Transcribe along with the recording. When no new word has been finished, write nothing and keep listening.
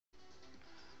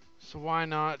So why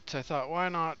not, I thought, why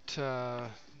not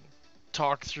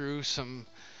talk through some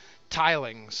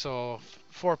tiling. So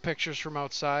 4 pictures from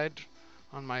outside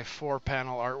on my 4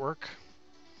 panel artwork.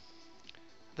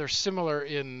 They're similar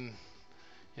in,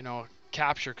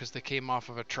 capture because they came off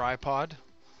of a tripod.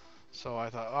 So I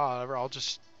thought, oh, I'll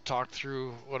just talk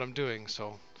through what I'm doing.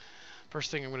 So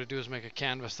first thing I'm going to do is make a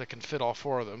canvas that can fit all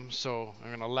 4 of them. So I'm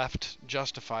going to left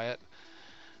justify it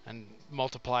and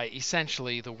multiply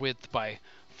essentially the width by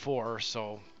 4.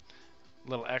 So a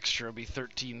little extra would be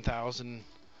 13,000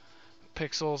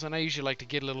 pixels, and I usually like to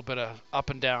get a little bit of up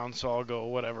and down, so I'll go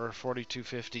whatever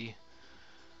 4250.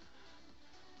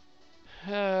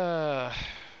 Uh,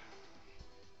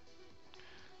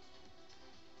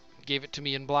 Gave it to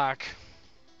me in black.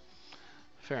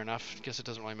 Fair enough. Guess it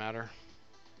doesn't really matter.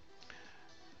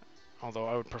 Although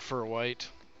I would prefer white.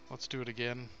 Let's do it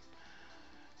again.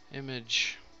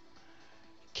 Image,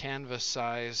 canvas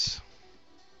size.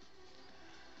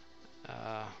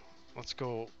 Uh, let's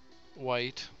go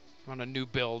white. I'm on a new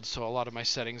build, so a lot of my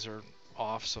settings are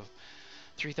off. So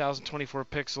 3024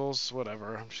 pixels,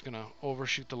 whatever. I'm just gonna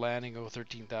overshoot the landing, go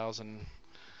 13,000.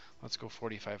 Let's go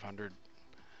 4500.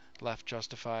 Left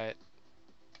justify it.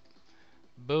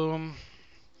 Boom.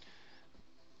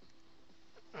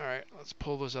 Alright, let's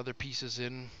pull those other pieces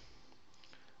in.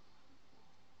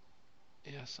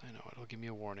 Yes, I know, it'll give me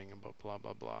a warning about blah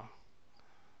blah blah.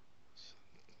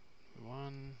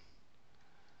 One.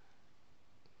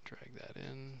 Drag that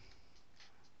in.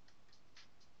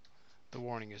 The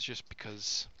warning is just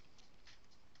because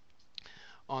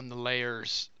on the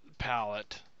layers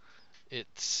palette,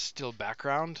 it's still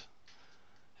background.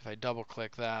 If I double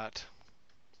click that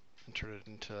and turn it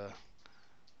into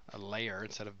a layer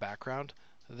instead of background,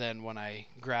 then when I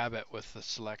grab it with the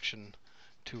selection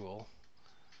tool,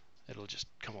 it'll just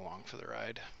come along for the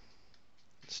ride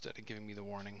instead of giving me the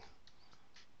warning.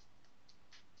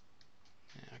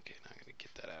 Yeah, okay, now I'm going to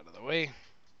get that out of the way.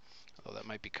 Although that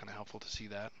might be kind of helpful to see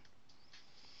that.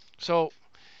 So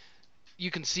you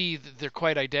can see that they're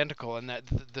quite identical, and that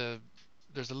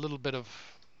there's a little bit of,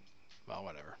 well,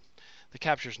 whatever. The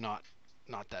capture's not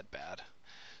that bad.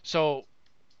 So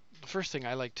the first thing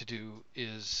I like to do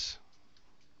is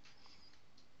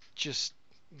just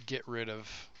get rid of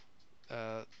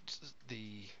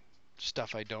the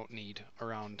stuff I don't need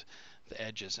around the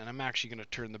edges, and I'm actually going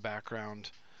to turn the background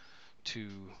to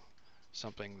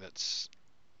something that's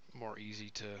more easy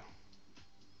to,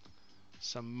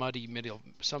 some muddy middle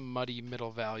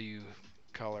value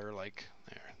color, like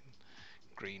there.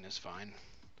 Green is fine.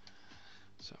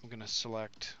 So I'm going to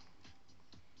select,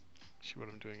 see what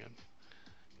I'm doing. I'm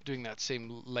doing that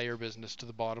same layer business to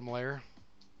the bottom layer.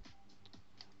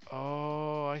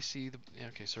 Oh, I see.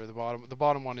 Okay, sorry. The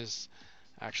bottom one is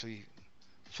actually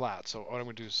flat. So what I'm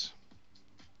going to do is,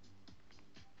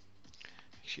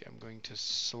 actually, I'm going to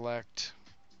select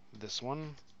this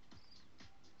one.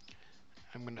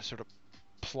 I'm going to sort of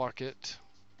pluck it.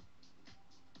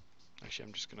 Actually,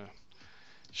 I'm just going to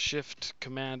Shift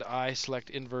Command I, select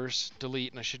inverse,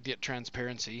 delete, and I should get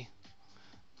transparency.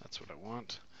 That's what I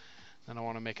want. Then I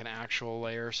want to make an actual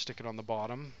layer, stick it on the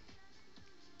bottom.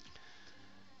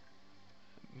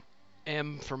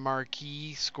 M for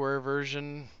marquee, square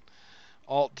version,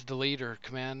 Alt delete or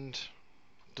Command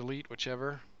delete,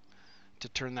 whichever, to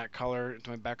turn that color into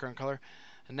my background color.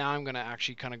 And now I'm going to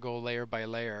actually kind of go layer by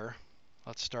layer.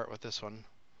 Let's start with this one.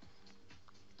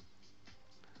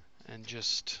 And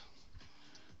just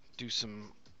do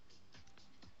some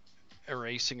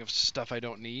erasing of stuff I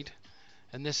don't need.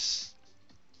 And this,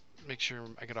 make sure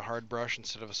I get a hard brush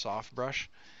instead of a soft brush.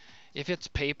 If it's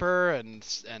paper and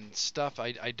stuff,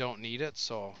 I don't need it,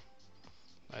 so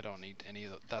I don't need any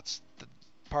of that. That's the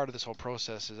part of this whole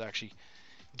process, is actually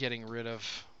getting rid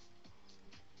of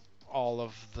all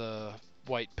of the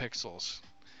white pixels.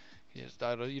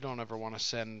 You don't ever want to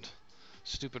send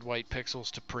stupid white pixels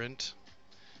to print.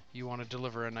 You want to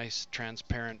deliver a nice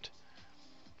transparent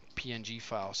PNG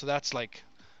file. So that's like,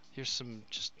 here's some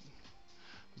just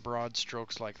broad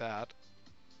strokes like that.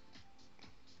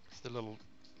 The little,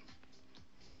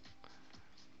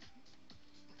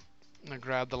 I'm gonna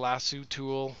grab the lasso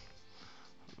tool,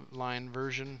 line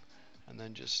version, and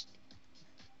then just,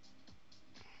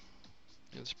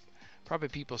 it's probably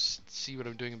people see what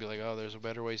I'm doing and be like, oh, there's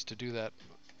better ways to do that.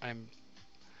 I'm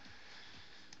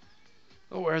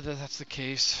aware that that's the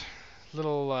case.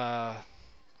 Little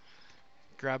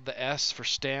grab the S for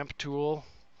stamp tool.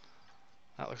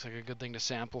 That looks like a good thing to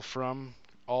sample from.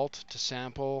 Alt to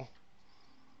sample.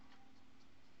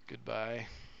 Goodbye.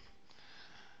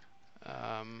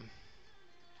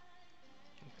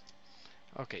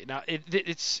 Okay, now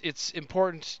it's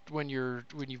important when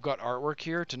you've got artwork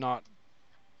here to not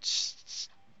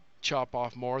chop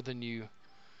off more than you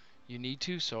need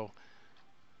to. So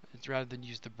it's rather than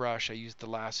use the brush, I use the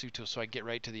lasso tool so I get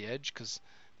right to the edge, because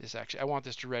this actually I want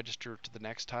this to register to the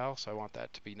next tile, so I want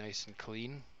that to be nice and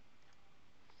clean.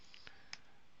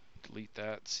 Delete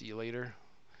that. See you later.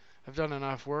 I've done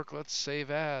enough work. Let's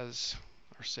save as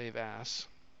or save as.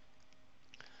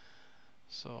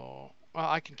 So, well,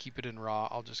 I can keep it in raw.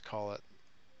 I'll just call it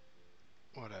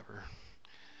whatever.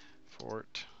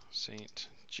 Fort St.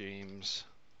 James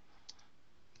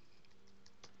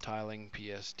tiling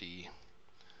PSD.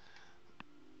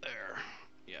 There.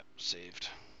 Yep, saved.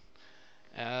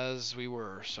 As we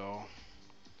were, so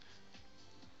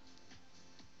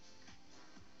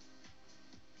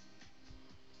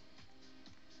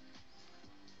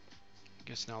I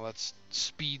guess now let's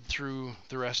speed through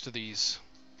the rest of these.